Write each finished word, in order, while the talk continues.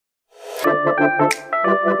Oi,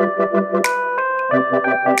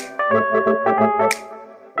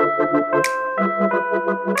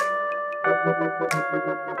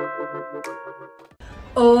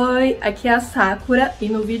 aqui é a Sakura e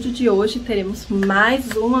no vídeo de hoje teremos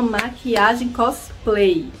mais uma maquiagem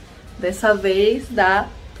cosplay. Dessa vez da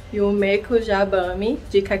Yumeko Jabami,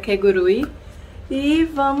 de Kakegurui. E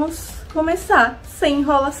vamos começar, sem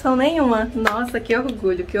enrolação nenhuma. Nossa, que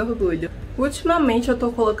orgulho, que orgulho. Ultimamente eu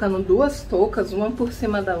tô colocando duas toucas, uma por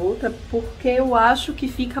cima da outra, porque eu acho que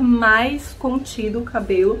fica mais contido o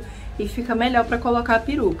cabelo e fica melhor pra colocar a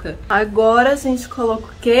peruca. Agora a gente coloca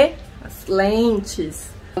o quê? As lentes.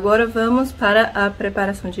 Agora vamos para a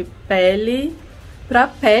preparação de pele. Pra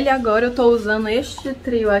pele agora eu tô usando este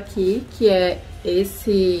trio aqui, que é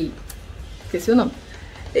esse... esqueci o nome.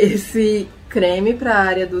 Esse creme pra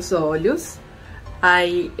área dos olhos.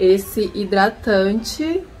 Aí esse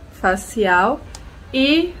hidratante facial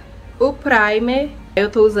e o primer.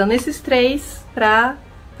 Eu tô usando esses três pra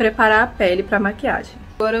preparar a pele pra maquiagem.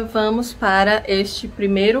 Agora vamos para este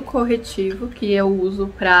primeiro corretivo que eu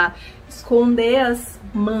uso pra esconder as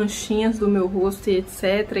manchinhas do meu rosto e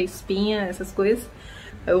etc, espinha, essas coisas.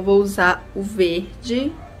 Eu vou usar o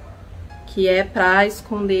verde, que é pra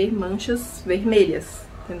esconder manchas vermelhas,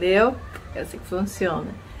 entendeu? É assim que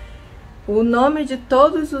funciona. O nome de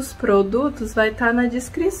todos os produtos vai estar na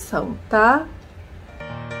descrição, tá?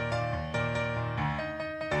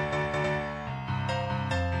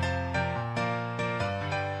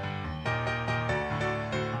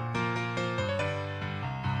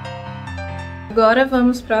 Agora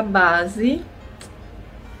vamos para a base.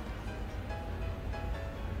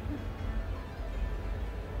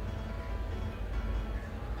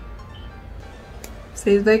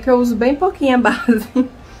 Vocês veem que eu uso bem pouquinho a base.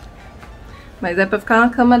 Mas é pra ficar uma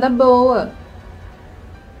camada boa.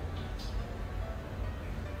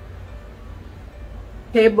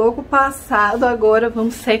 Reboco passado, agora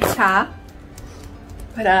vamos secar.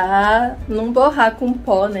 Pra não borrar com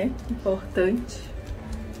pó, né? Importante.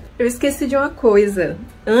 Eu esqueci de uma coisa.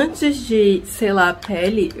 Antes de selar a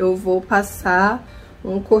pele, eu vou passar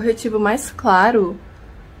um corretivo mais claro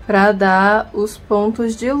pra dar os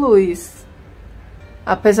pontos de luz.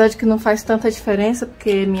 Apesar de que não faz tanta diferença,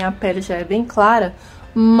 porque minha pele já é bem clara,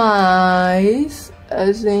 mas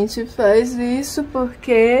a gente faz isso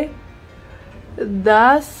porque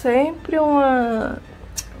dá sempre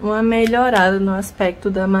uma melhorada no aspecto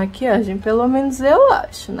da maquiagem, pelo menos eu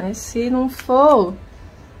acho, né? Se não for,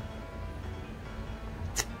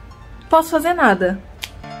 posso fazer nada.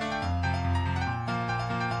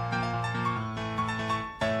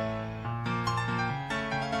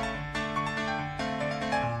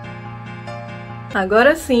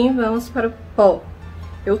 Agora sim, vamos para o pó.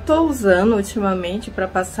 Eu tô usando ultimamente para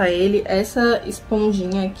passar ele essa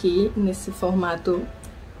esponjinha aqui, nesse formato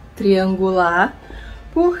triangular,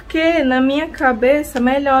 porque na minha cabeça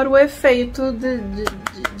melhora o efeito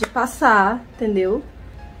de passar, entendeu?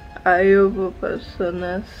 Aí eu vou passando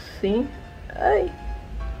assim. Ai.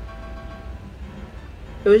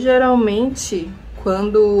 Eu geralmente,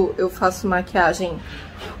 quando eu faço maquiagem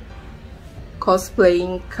cosplay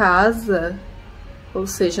em casa, ou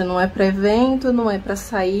seja, não é pra evento, não é pra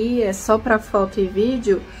sair, é só pra foto e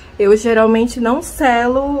vídeo, eu geralmente não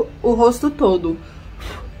selo o rosto todo.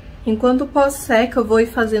 Enquanto o pó seca, eu vou ir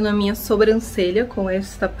fazendo a minha sobrancelha com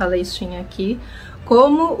esta paletinha aqui.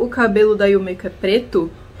 Como o cabelo da Yumeko é preto,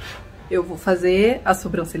 eu vou fazer a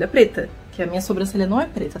sobrancelha preta, que a minha sobrancelha não é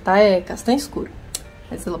preta, tá? É castanho escuro.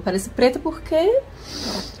 Mas ela parece preta porque...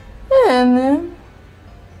 é, né?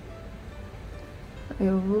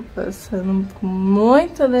 Eu vou passando com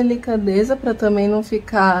muita delicadeza pra também não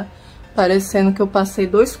ficar parecendo que eu passei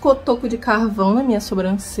 2 cotocos de carvão na minha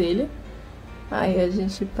sobrancelha. Aí a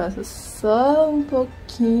gente passa só um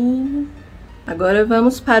pouquinho. Agora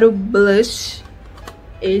vamos para o blush.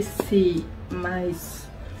 Esse mais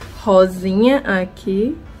rosinha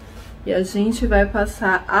aqui. E a gente vai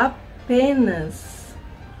passar apenas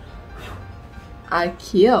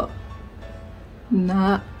aqui, ó.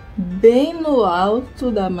 Bem no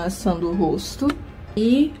alto da maçã do rosto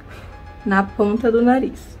e na ponta do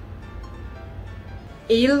nariz.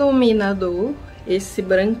 Iluminador, esse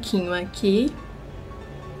branquinho aqui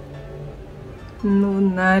no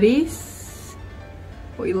nariz.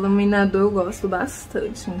 O iluminador eu gosto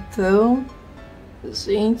bastante, então a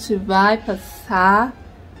gente vai passar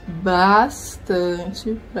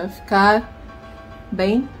bastante pra ficar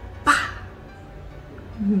bem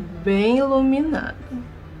bem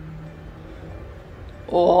iluminado.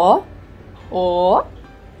 Ó, ó.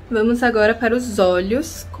 Vamos agora para os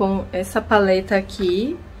olhos com essa paleta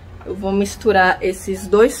aqui, eu vou misturar esses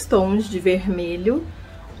dois tons de vermelho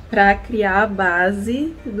pra criar a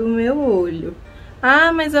base do meu olho.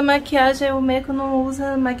 Ah, mas a maquiagem, o Meco não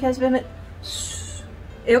usa maquiagem vermelha.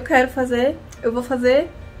 Eu quero fazer, eu vou fazer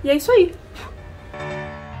e é isso aí.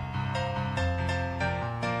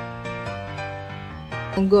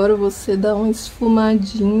 Agora você dá uma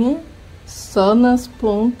esfumadinha só nas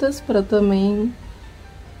pontas pra também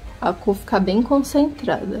a cor ficar bem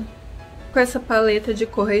concentrada. Com essa paleta de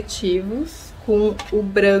corretivos, com o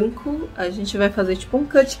branco, a gente vai fazer tipo um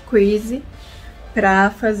cut crease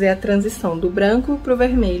pra fazer a transição do branco pro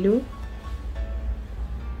vermelho.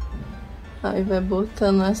 Aí vai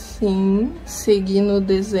botando assim, seguindo o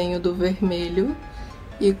desenho do vermelho.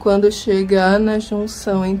 E quando chegar na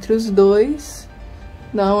junção entre os dois,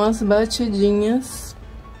 dá umas batidinhas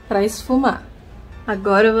pra esfumar.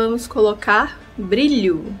 Agora vamos colocar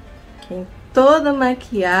brilho. Em toda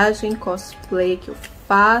maquiagem cosplay que eu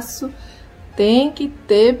faço, tem que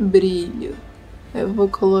ter brilho. Eu vou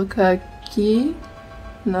colocar aqui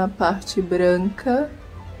na parte branca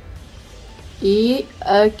e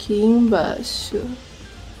aqui embaixo,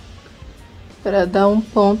 para dar um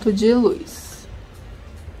ponto de luz.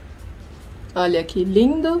 Olha que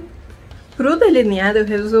lindo! Pro delineado eu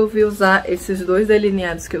resolvi usar esses dois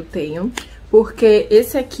delineados que eu tenho, porque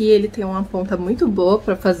esse aqui ele tem uma ponta muito boa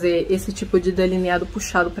para fazer esse tipo de delineado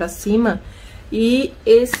puxado para cima, e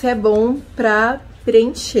esse é bom para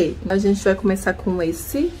preencher. A gente vai começar com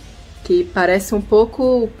esse, que parece um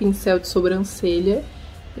pouco o pincel de sobrancelha,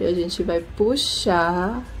 e a gente vai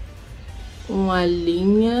puxar uma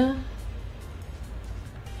linha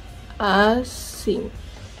assim.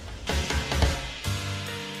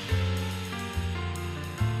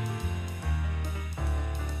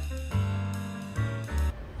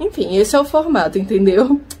 Enfim, esse é o formato,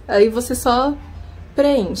 entendeu? Aí você só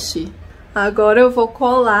preenche. Agora eu vou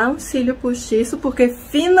colar um cílio postiço, porque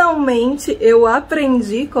finalmente eu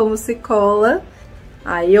aprendi como se cola.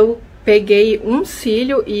 Aí eu peguei um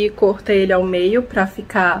cílio e cortei ele ao meio pra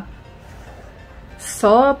ficar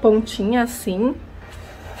só a pontinha assim.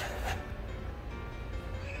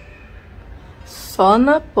 Só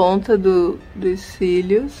na ponta dos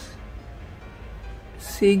cílios.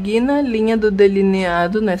 Seguir na linha do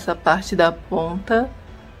delineado nessa parte da ponta,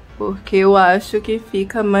 porque eu acho que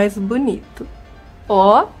fica mais bonito.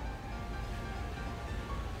 Ó!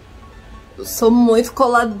 Eu sou muito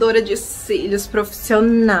coladora de cílios,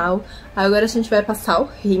 profissional. Agora a gente vai passar o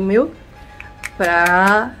rímel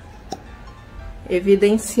pra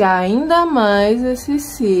evidenciar ainda mais esses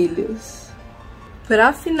cílios.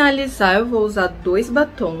 Pra finalizar, eu vou usar dois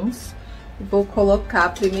batons. Vou colocar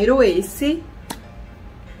primeiro esse,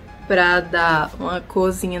 pra dar uma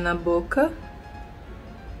corzinha na boca,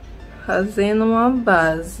 fazendo uma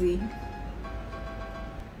base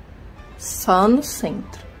só no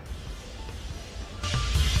centro.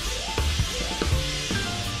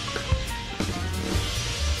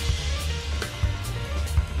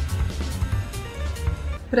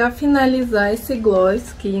 Pra finalizar esse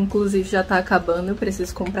gloss, que inclusive já tá acabando, eu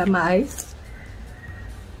preciso comprar mais.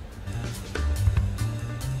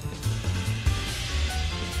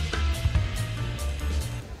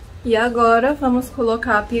 E agora vamos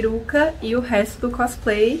colocar a peruca e o resto do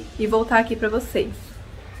cosplay e voltar aqui pra vocês.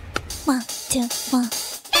 1, 2,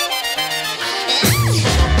 1.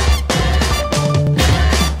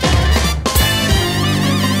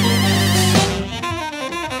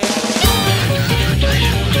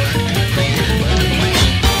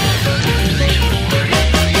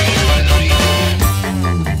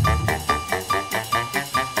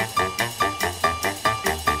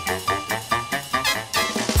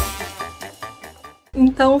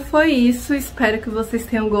 Então foi isso, espero que vocês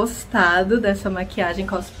tenham gostado dessa maquiagem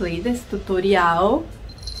cosplay, desse tutorial.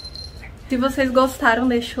 Se vocês gostaram,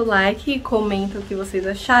 deixa o like e comenta o que vocês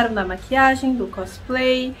acharam da maquiagem, do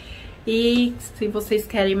cosplay. E se vocês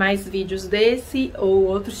querem mais vídeos desse ou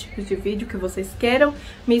outros tipos de vídeo que vocês queiram,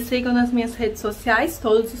 me sigam nas minhas redes sociais,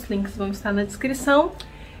 todos os links vão estar na descrição.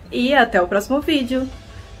 E até o próximo vídeo!